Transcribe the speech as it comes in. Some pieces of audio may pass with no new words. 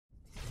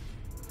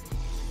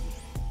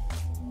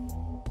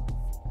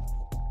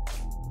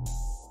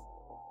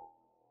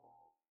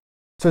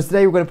So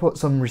today we're going to put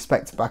some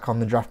respect back on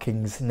the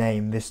DraftKings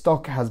name. This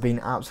stock has been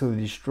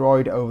absolutely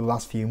destroyed over the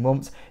last few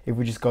months. If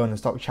we just go on the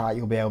stock chart,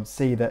 you'll be able to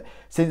see that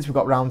since we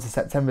got round to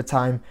September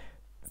time,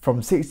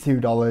 from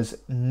 $62,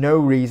 no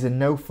reason,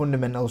 no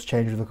fundamentals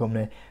change with the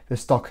company. The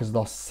stock has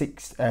lost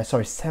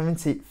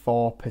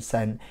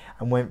 74%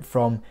 and went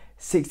from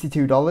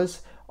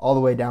 $62 all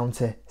the way down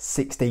to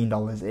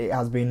 $16. It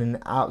has been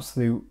an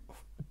absolute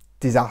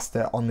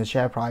disaster on the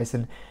share price,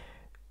 and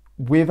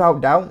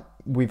without doubt,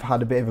 we've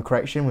had a bit of a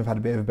correction, we've had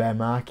a bit of a bear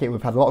market,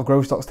 we've had a lot of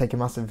growth stocks take a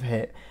massive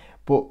hit.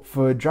 But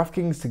for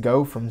DraftKings to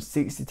go from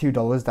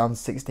 $62 down to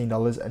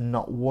 $16 and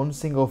not one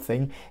single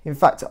thing, in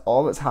fact,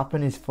 all that's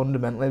happened is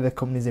fundamentally the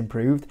company's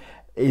improved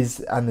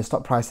and the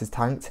stock price has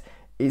tanked.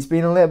 It's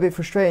been a little bit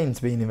frustrating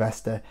to be an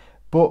investor,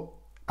 but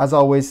as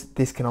always,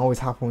 this can always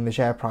happen with the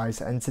share price.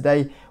 And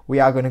today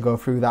we are going to go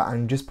through that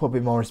and just put a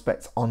bit more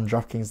respect on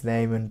DraftKings'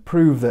 name and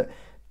prove that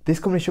this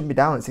company shouldn't be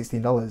down at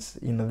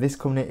 $16. You know, this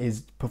company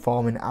is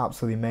performing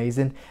absolutely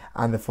amazing,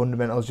 and the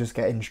fundamentals just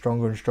getting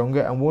stronger and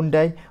stronger. And one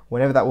day,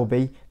 whenever that will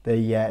be,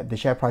 the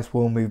share price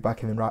will move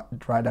back in the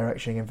right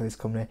direction again for this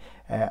company,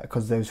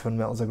 because those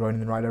fundamentals are growing in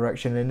the right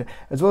direction. And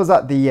as well as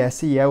that, the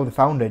CEO, the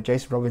founder,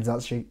 Jason Robins,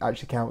 actually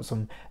came out with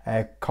some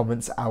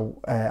comments out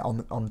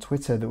on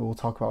Twitter that we'll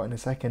talk about in a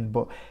second.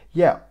 But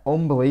yeah,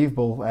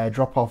 unbelievable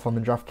drop off on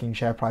the DraftKings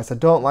share price.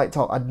 I'd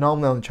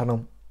normally on the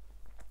channel,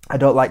 I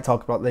don't like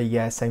talking about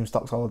the same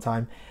stocks all the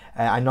time.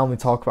 I normally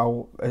talk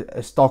about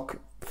a stock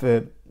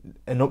for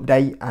an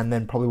update and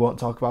then probably won't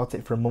talk about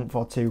it for a month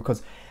or two,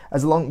 because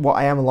what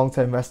I am a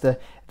long-term investor,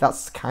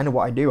 that's kind of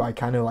what I do. I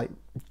kind of like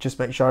just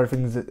make sure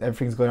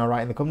everything's going all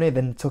right in the company,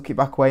 then tuck it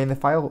back away in the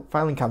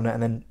filing cabinet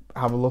and then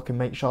have a look and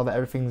make sure that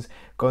everything's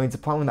going to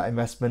plan with that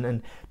investment,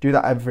 and do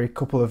that every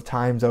couple of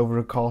times over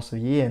the course of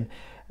a year.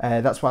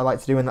 And that's what I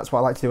like to do, and that's what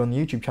I like to do on the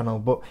YouTube channel.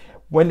 But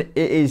when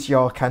it is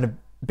your kind of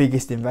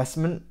biggest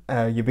investment,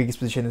 your biggest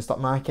position in the stock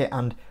market,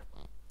 and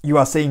you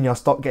are seeing your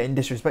stock getting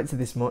disrespected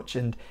this much,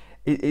 and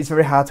it's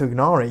very hard to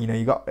ignore it. You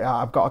know,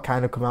 I've got to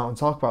kind of come out and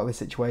talk about this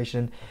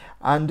situation.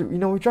 And you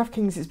know, with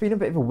DraftKings, it's been a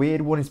bit of a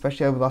weird one,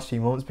 especially over the last few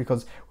months,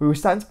 because we were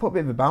starting to put a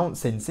bit of a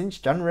bounce in since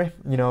January.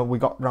 You know, we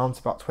got round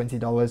to about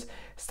 $20,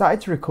 started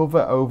to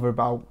recover over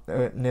about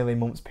nearly a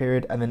month's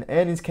period, and then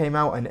earnings came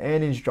out, and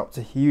earnings dropped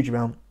a huge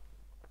amount.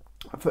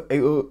 It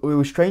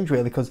was strange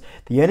really, because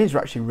the earnings were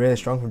actually really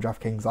strong from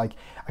DraftKings. Like,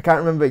 I can't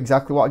remember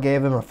exactly what I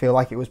gave them. I feel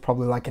like it was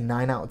probably like a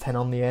 9 out of 10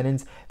 on the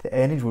earnings. The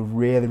earnings were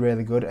really,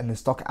 really good, and the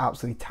stock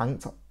absolutely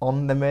tanked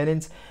on them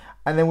earnings.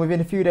 And then within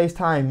a few days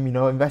time, you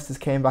know, investors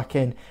came back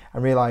in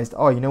and realised,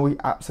 oh, you know, we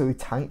absolutely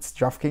tanked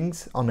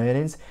DraftKings on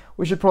earnings,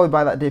 we should probably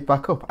buy that dip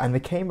back up. And they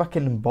came back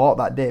in and bought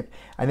that dip.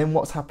 And then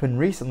what's happened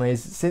recently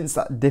is, since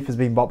that dip has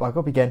been bought back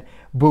up again,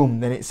 boom,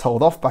 then it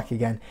sold off back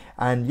again.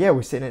 And yeah,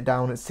 we're sitting it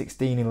down at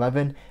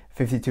 $16.11,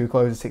 52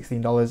 close at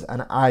 $16.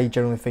 And I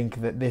generally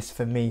think that this,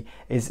 for me,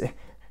 is,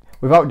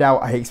 without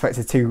doubt, I expect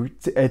it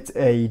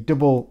to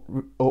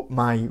double up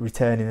my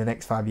return in the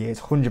next 5 years,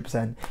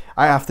 100%.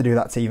 I have to do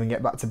that to even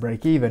get back to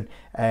break even.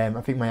 I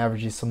think my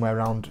average is somewhere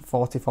around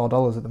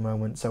 $44 at the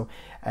moment. So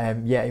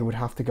yeah, it would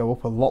have to go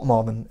up a lot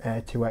more than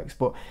 2x.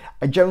 But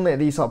I generally, at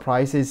these sort of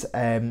prices,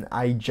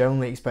 I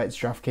generally expect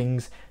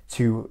DraftKings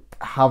to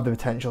have the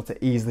potential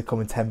to easily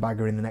come a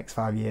 10-bagger in the next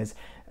 5 years.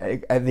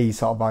 At these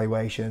sort of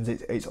valuations,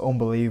 it's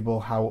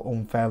unbelievable how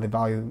unfairly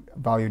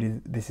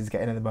valued this is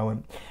getting at the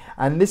moment.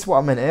 And this is what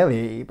I meant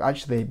earlier. It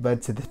actually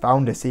led to the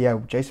founder,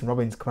 CEO, Jason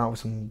Robins, come out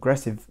with some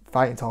aggressive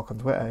fighting talk on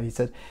Twitter. He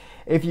said,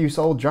 if you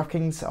sold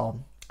DraftKings, or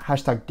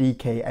hashtag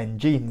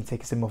DKNG, the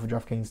ticker symbol for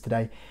DraftKings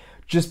today,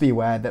 just be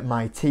aware that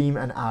my team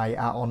and I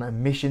are on a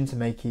mission to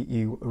make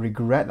you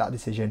regret that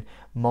decision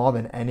more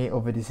than any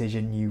other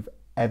decision you've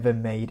ever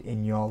made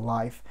in your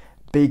life.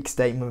 Big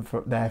statement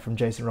there from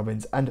Jason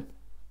Robins. And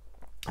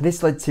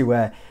this led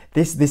to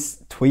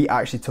this tweet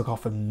actually took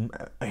off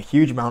a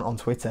huge amount on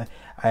Twitter,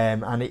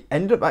 and it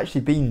ended up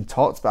actually being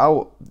talked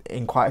about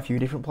in quite a few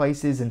different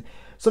places. And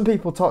some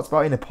people talked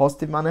about it in a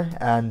positive manner,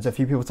 and a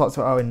few people talked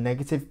about it in a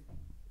negative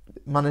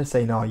manner,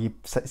 saying, "Oh, you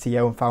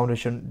CEO and founder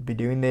shouldn't be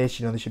doing this.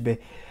 You know, they should be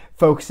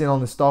focusing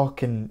on the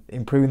stock and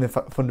improving the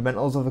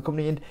fundamentals of the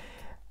company." And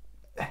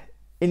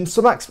in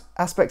some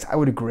aspects, I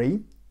would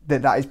agree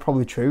that is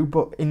probably true,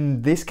 but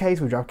in this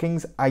case with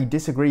DraftKings, I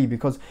disagree,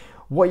 because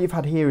what you've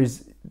had here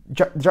is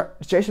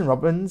Jason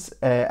Robins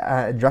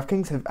and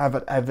DraftKings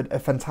have a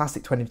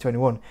fantastic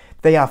 2021.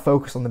 They are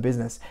focused on the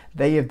business.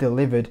 They have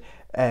delivered,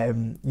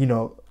 you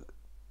know,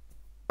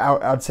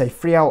 I'd say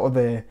 3 out of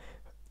the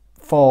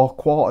 4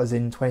 quarters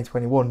in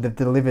 2021, they've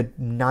delivered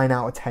 9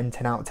 out of 10,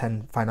 10 out of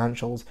 10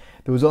 financials.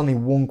 There was only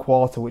one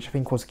quarter, which I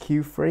think was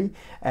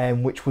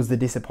Q3, which was the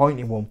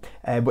disappointing one.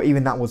 But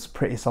even that was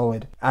pretty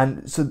solid.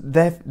 And so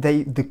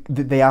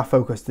they are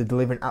focused. They're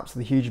delivering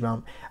absolutely huge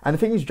amount. And the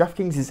thing is,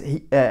 DraftKings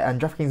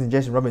and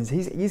Jason Robins,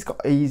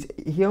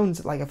 he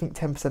owns like I think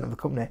 10% of the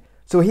company.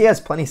 So he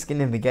has plenty of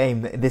skin in the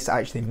game that this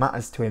actually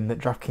matters to him, that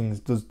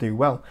DraftKings does do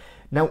well.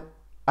 Now,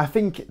 I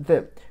think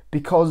that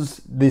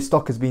because the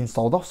stock has been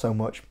sold off so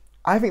much,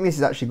 I think this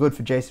is actually good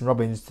for Jason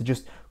Robins to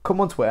just come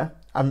on Twitter.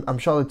 I'm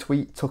sure the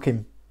tweet took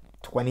him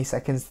 20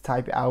 seconds to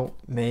type it out,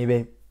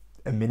 maybe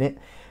a minute,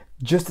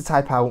 just to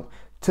type out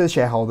to the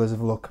shareholders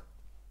of, look,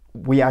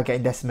 we are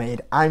getting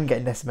decimated, I'm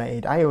getting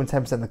decimated, I own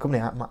 10% of the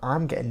company,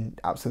 I'm getting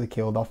absolutely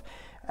killed off.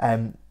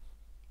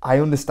 I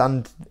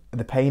understand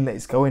the pain that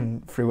it's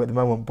going through at the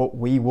moment, but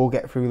we will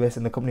get through this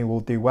and the company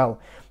will do well.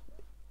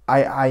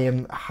 I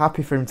am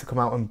happy for him to come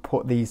out and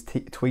put these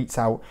tweets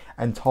out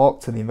and talk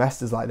to the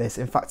investors like this.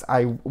 In fact,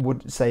 I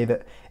would say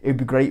that it would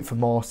be great for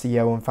more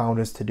CEO and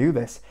founders to do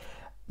this.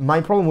 My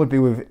problem would be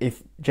with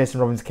if Jason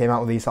Robins came out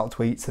with these sort of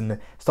tweets and the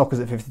stock was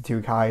at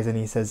 52 highs and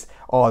he says,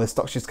 oh, the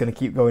stock's just going to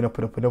keep going up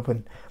and up and up,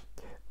 and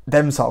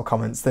them sort of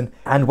comments.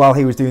 And while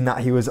he was doing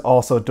that, he was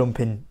also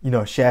dumping,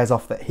 shares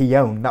off that he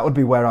owned. That would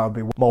be where I would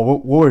be more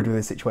worried with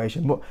the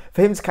situation. But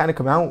for him to kind of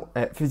come out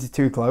at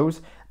 52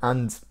 close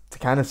and to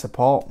kind of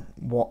support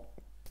what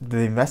the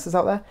investors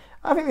out there,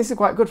 I think this is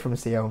quite good from a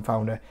CEO and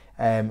founder.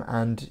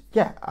 And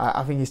yeah,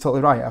 I think he's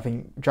totally right. I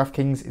think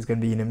DraftKings is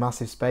going to be in a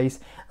massive space,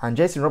 and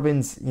Jason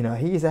Robins,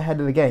 he is ahead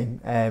of the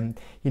game.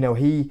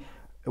 He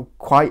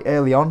quite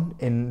early on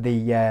in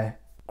the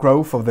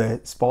growth of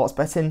the sports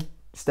betting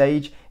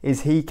stage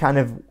is he kind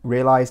of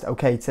realized,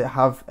 okay, to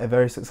have a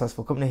very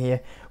successful company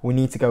here, we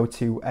need to go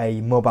to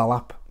a mobile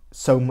app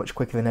so much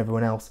quicker than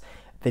everyone else.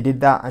 They did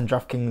that, and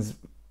DraftKings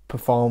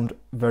performed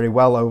very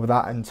well over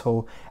that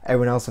until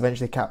everyone else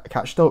eventually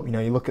catched up.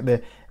 You look at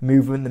the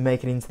movement they're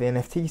making into the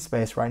NFT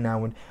space right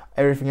now, and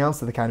everything else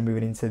that they're kind of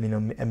moving into,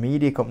 a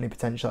media company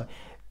potentially.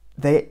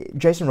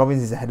 Jason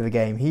Robins is ahead of the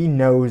game. He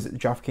knows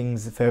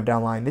DraftKings further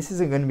down the line, this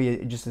isn't going to be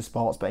just a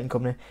sports betting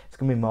company. It's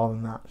going to be more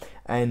than that.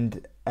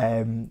 And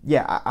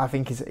I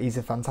think he's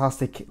a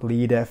fantastic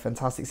leader,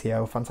 fantastic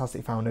CEO,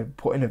 fantastic founder.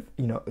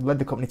 Led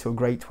the company to a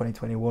great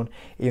 2021,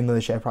 even though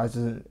the share price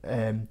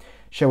doesn't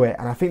show it.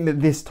 And I think that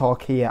this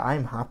talk here,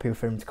 I'm happy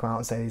for him to come out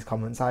and say these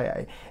comments.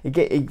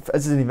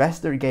 As an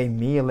investor, it gave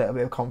me a little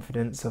bit of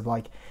confidence of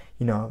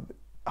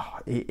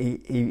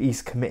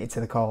he's committed to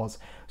the cause.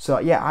 So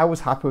yeah, I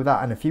was happy with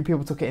that, and a few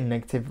people took it in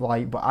negative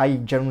light, but I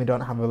generally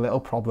don't have a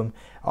problem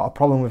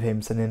with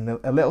him sending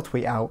a little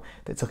tweet out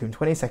that took him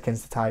 20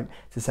 seconds to type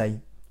to say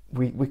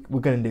we're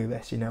going to do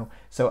this,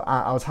 So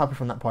I was happy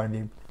from that point of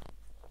view.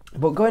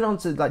 But going on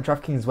to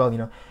DraftKings as well,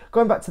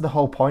 going back to the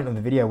whole point of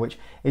the video, which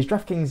is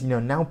DraftKings,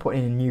 now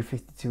putting in a new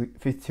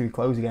 52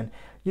 close again.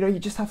 You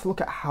just have to look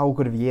at how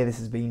good of a year this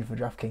has been for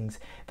DraftKings.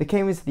 They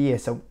came into the year,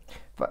 so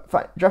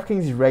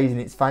DraftKings is raising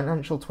its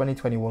financial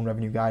 2021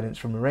 revenue guidance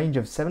from a range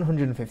of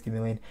 750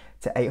 million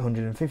to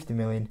 850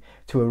 million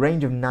to a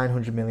range of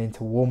 900 million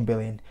to 1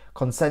 billion,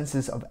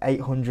 consensus of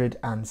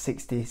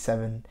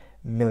 867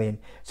 million.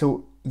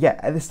 So yeah,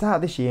 at the start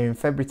of this year, in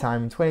February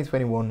time, in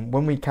 2021,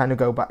 when we kind of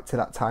go back to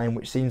that time,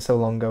 which seems so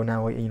long ago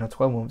now,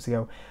 12 months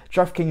ago,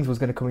 DraftKings was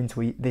going to come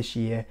into this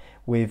year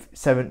with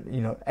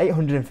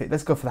 850,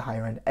 let's go for the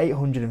higher end,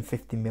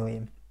 850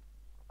 million.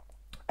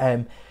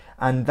 And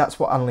that's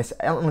what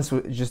analysts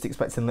were just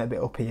expecting a little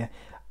bit up here.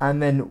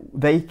 And then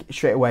they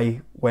straight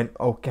away went,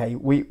 okay,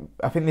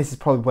 I think this is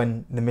probably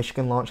when the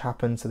Michigan launch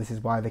happened, so this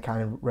is why they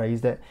kind of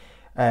raised it.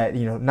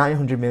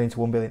 900 million to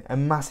 1 billion, a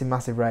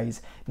massive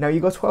raise. Now you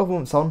go 12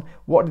 months on,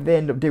 what did they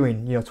end up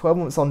doing? 12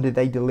 months on, did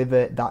they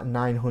deliver that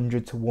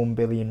 900 to 1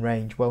 billion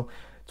range? Well,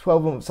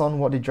 12 months on,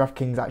 what did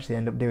DraftKings actually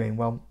end up doing?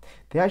 Well,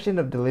 they actually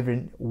ended up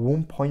delivering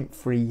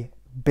 1.3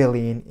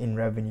 billion in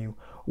revenue.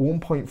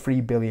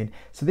 1.3 billion.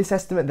 So this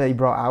estimate they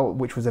brought out,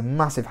 which was a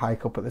massive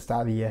hike up at the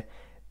start of the year,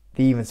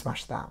 they even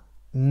smashed that.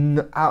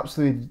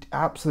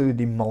 Absolutely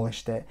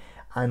demolished it.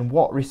 And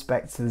what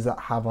respect does that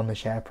have on the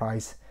share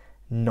price?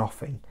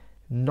 Nothing,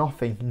 no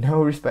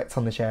respect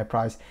on the share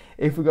price.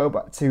 If we go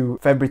back to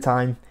February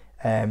time,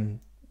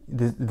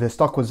 the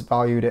stock was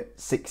valued at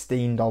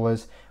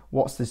 $16.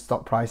 What's the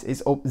stock price?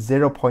 It's up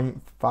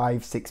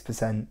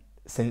 0.56%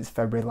 since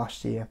February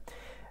last year.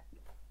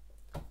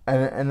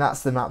 And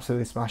that's them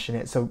absolutely smashing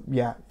it. So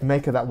yeah,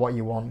 make of that what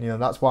you want.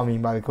 That's what I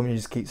mean by the company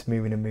just keeps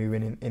moving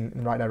in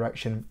the right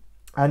direction.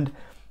 And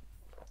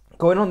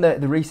going on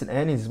the recent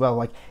earnings as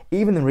well,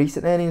 even the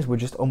recent earnings were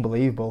just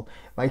unbelievable.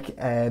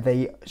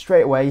 They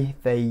straight away,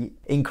 they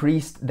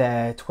increased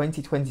their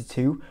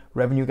 2022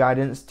 revenue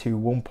guidance to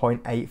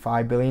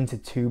 1.85 billion to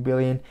 2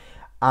 billion.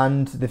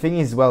 And the thing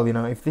is, well,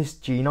 if this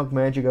GNOG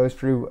merger goes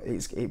through,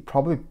 it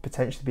probably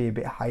potentially be a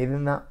bit higher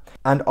than that.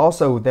 And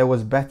also, there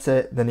was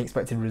better than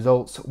expected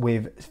results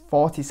with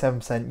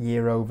 47%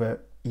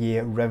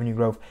 year-over-year revenue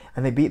growth,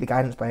 and they beat the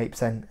guidance by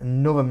 8%.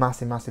 Another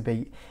massive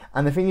beat.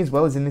 And the thing is,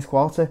 well, is in this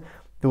quarter,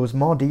 there was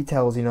more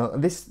details.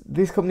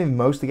 This company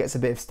mostly gets a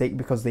bit of stick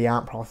because they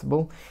aren't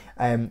profitable.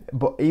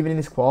 But even in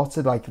this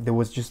quarter, there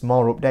was just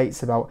more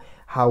updates about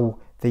how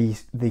the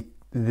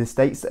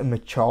states that are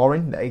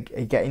maturing, that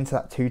are getting to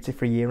that 2 to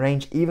 3 year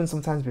range, even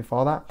sometimes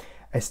before that,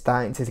 are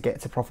starting to get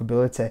to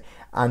profitability.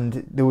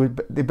 And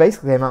they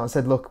basically came out and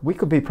said, look, we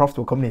could be a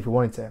profitable company if we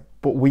wanted to,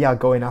 but we are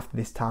going after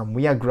this time.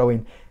 We are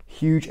growing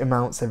huge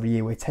amounts every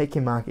year. We're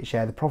taking market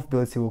share. The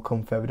profitability will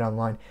come further down the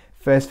line.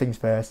 First things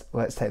first,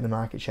 let's take the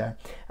market share.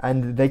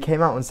 And they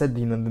came out and said,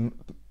 the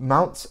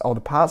amounts or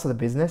the parts of the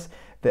business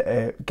that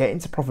are getting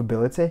to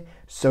profitability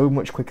so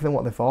much quicker than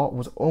what they thought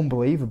was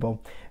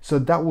unbelievable. So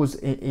that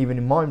was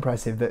even more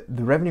impressive, that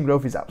the revenue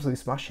growth is absolutely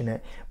smashing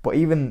it, but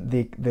even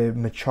the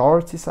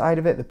maturity side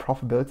of it, the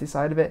profitability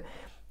side of it,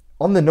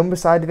 on the number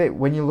side of it,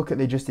 when you look at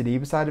the adjusted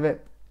EBITDA side of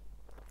it,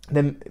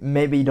 then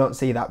maybe you don't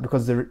see that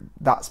because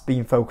that's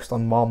being focused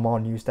on more and more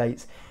new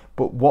states.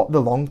 But what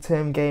the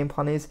long-term game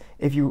plan is,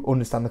 if you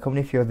understand the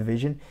company, if you have the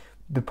vision,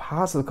 the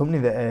parts of the company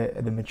that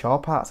are the mature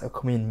parts are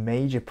coming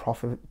major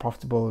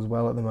profitable as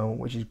well at the moment,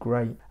 which is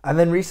great. And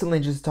then recently,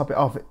 just to top it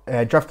off,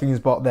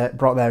 DraftKings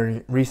brought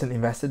their recent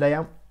investor day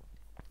out.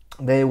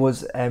 There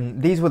was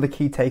these were the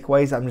key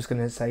takeaways I'm just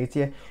going to say to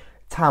you.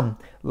 TAM,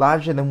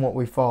 larger than what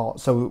we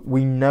thought. So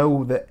we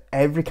know that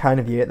every kind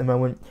of year at the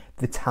moment,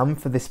 the TAM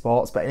for the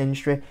sports betting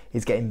industry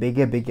is getting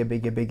bigger.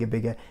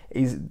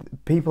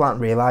 People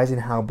aren't realising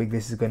how big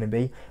this is going to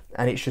be,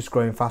 and it's just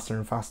growing faster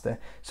and faster.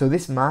 So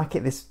this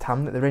market, this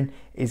TAM that they're in,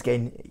 is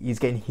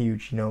getting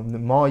huge. You know, the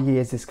more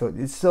years this goes,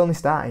 it's still only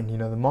starting. You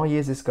know, the more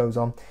years this goes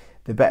on,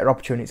 the better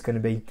opportunity it's going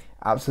to be.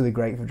 Absolutely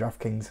great for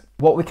DraftKings.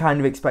 What we kind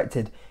of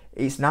expected,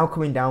 it's now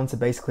coming down to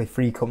basically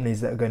 3 companies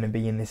that are going to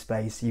be in this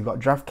space. You've got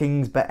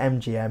DraftKings,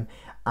 BetMGM,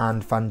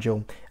 and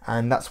FanDuel,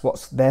 and that's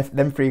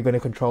them 3 are going to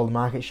control the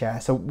market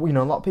share. So, you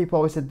know, a lot of people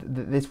always said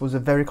that this was a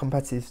very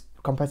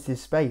competitive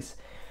space.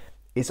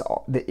 It's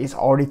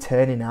already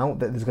turning out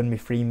that there's going to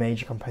be 3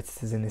 major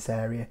competitors in this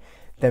area,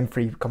 them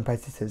 3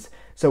 competitors.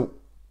 So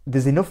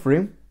there's enough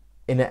room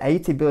in an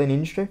 80 billion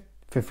industry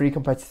for 3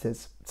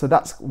 competitors. So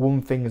that's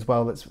one thing as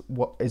well. That's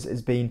what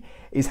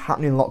is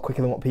happening a lot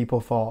quicker than what people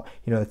thought.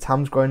 You know, the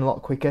TAM's growing a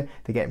lot quicker.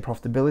 They're getting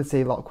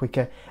profitability a lot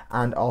quicker,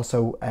 and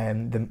also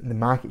the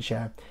market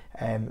share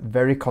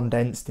very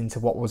condensed into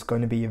what was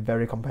going to be a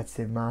very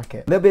competitive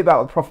market. A little bit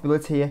about the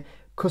profitability here.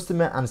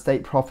 Customer and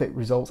state profit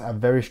results are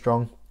very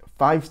strong.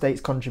 5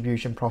 states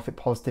contribution profit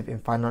positive in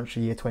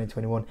financial year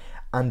 2021,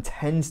 and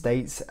 10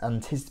 states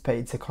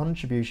anticipated to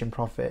contribution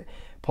profit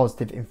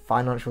positive in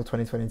financial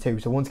 2022.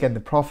 So once again,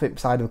 the profit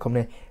side of the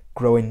company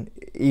growing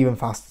even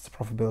faster to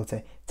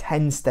profitability.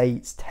 10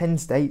 states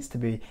to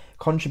be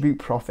contribute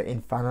profit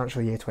in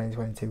financial year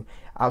 2022.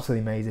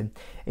 Absolutely amazing.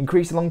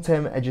 Increased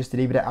long-term adjusted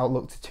EBITDA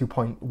outlook to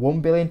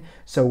 2.1 billion.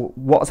 So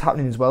what's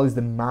happening as well is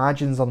the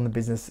margins on the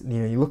business.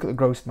 You know, you look at the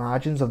gross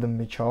margins of the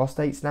mature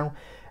states now,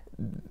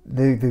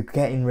 they're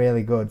getting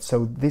really good.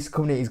 So this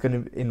company is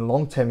going to, in the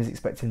long term, is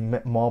expecting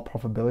more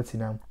profitability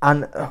now.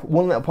 And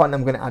one little point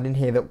I'm going to add in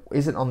here that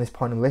isn't on this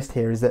point of the list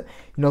here is that,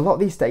 you know, a lot of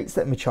these states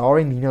that are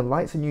maturing, you know,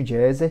 likes of New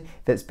Jersey,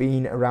 that's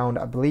been around,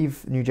 I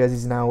believe New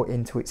Jersey's now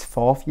into its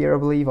 4th year, I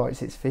believe, or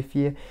it's its 5th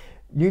year.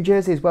 New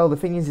Jersey as well, the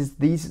thing is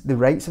the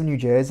rates of New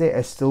Jersey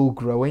are still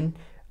growing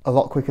a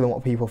lot quicker than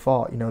what people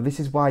thought. You know, this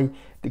is why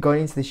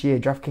going into this year,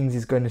 DraftKings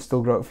is going to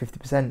still grow at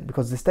 50%,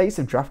 because the states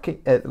of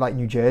DraftKings, like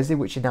New Jersey,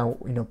 which are now,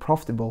 you know,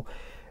 profitable,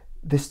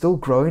 they're still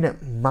growing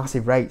at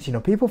massive rates. You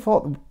know, people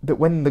thought that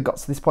when they got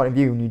to this point of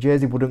view, New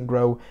Jersey wouldn't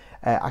grow.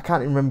 I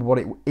can't even remember what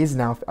it is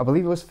now. I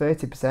believe it was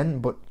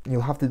 30%, but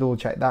you'll have to double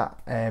check that.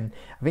 I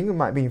think it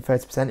might be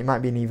 30%. It might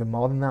be even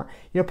more than that.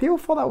 You know, people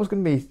thought that was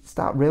going to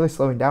start really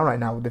slowing down right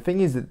now. The thing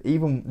is that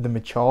even the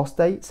mature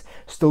states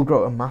still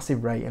grow at a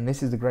massive rate, and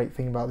this is the great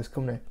thing about this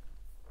company.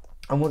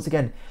 And once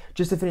again,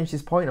 just to finish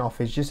this point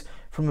off, is just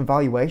from a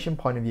valuation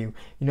point of view,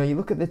 you know, you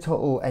look at the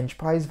total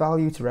enterprise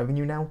value to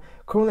revenue now,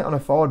 currently on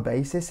a forward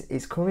basis,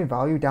 it's currently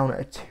valued down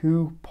at a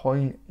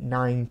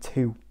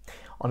 2.92.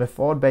 On a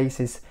forward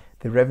basis,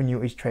 the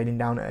revenue is trading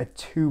down at a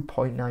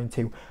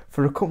 2.92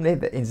 for a company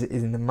that is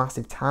in the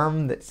massive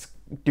TAM, that's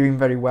doing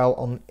very well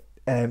on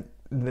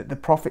the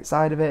profit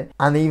side of it.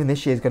 And even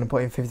this year is going to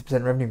put in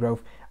 50% revenue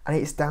growth, and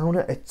it's down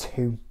at a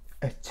 2.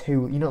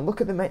 You know, look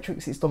at the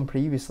metrics it's done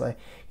previously.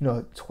 You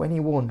know,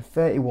 21,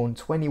 31,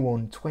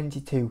 21,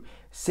 22,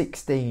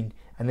 16,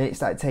 and then it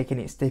started taking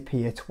its dip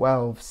here,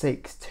 12,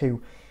 6,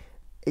 2.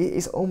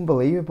 It's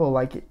unbelievable.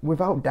 Like,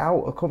 without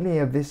doubt, a company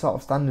of this sort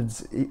of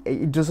standards,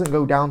 it doesn't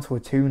go down to a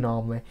 2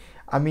 normally.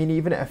 I mean,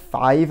 even at a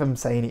 5, I'm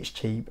saying it's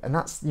cheap, and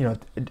that's, you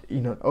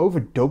know, over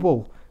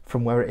double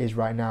from where it is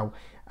right now,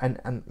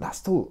 and that's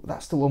still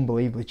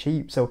unbelievably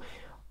cheap. So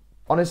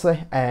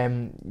honestly,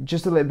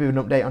 just a little bit of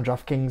an update on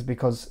DraftKings,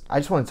 because I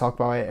just want to talk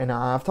about it, and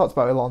I've talked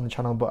about it a lot on the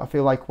channel, but I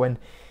feel like when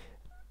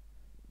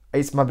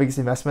it's my biggest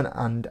investment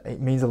and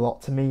it means a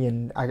lot to me,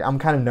 and I'm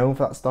kind of known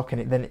for that stock,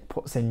 and it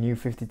puts in new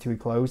 52-week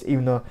close,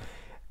 even though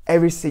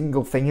every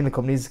single thing in the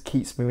companies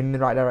keeps moving in the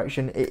right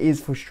direction. It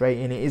is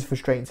frustrating. It is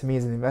frustrating to me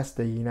as an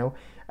investor, you know.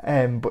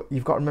 But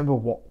you've got to remember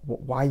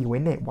why you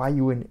in it.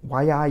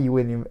 Why are you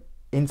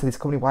into this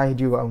company? Why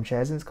do you own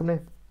shares in this company?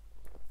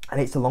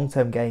 And it's a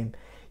long-term game.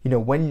 You know,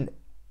 when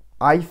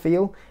I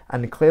feel,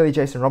 and clearly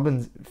Jason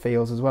Robbins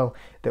feels as well,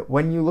 that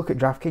when you look at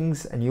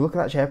DraftKings and you look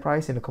at that share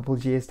price in a couple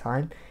of years'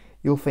 time,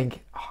 you'll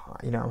think, oh,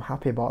 you know, I'm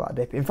happy about that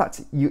dip. In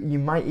fact, you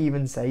might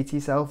even say to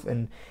yourself,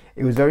 and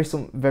it was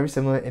very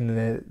similar in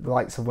the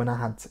likes of when I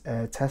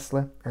had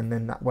Tesla, and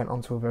then that went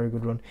on to a very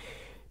good run.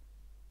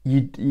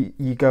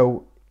 You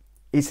go,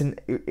 it's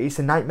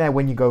a nightmare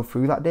when you go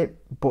through that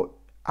dip, but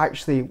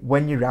actually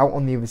when you're out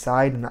on the other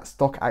side and that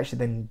stock actually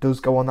then does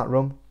go on that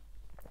run,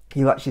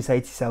 you'll actually say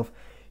to yourself,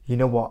 you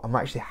know what, I'm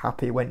actually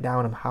happy it went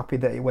down. I'm happy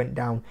that it went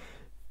down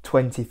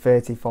 20,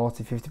 30,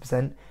 40,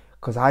 50%,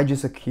 because I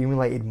just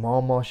accumulated more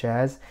and more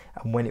shares,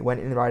 and when it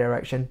went in the right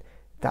direction,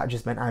 that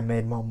just meant I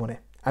made more money.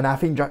 And I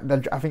think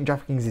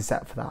DraftKings is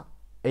set for that.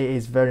 It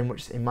is very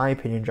much, in my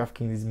opinion,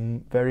 DraftKings is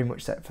very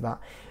much set for that.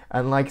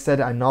 And like I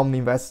said, I normally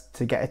invest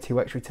to get a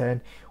 2x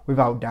return.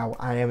 Without doubt,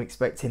 I am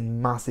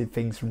expecting massive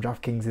things from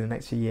DraftKings in the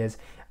next few years,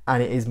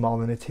 and it is more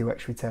than a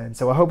 2x return.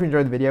 So I hope you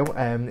enjoyed the video.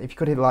 If you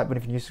could hit the like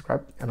button if you're new,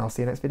 subscribe, and I'll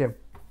see you next video.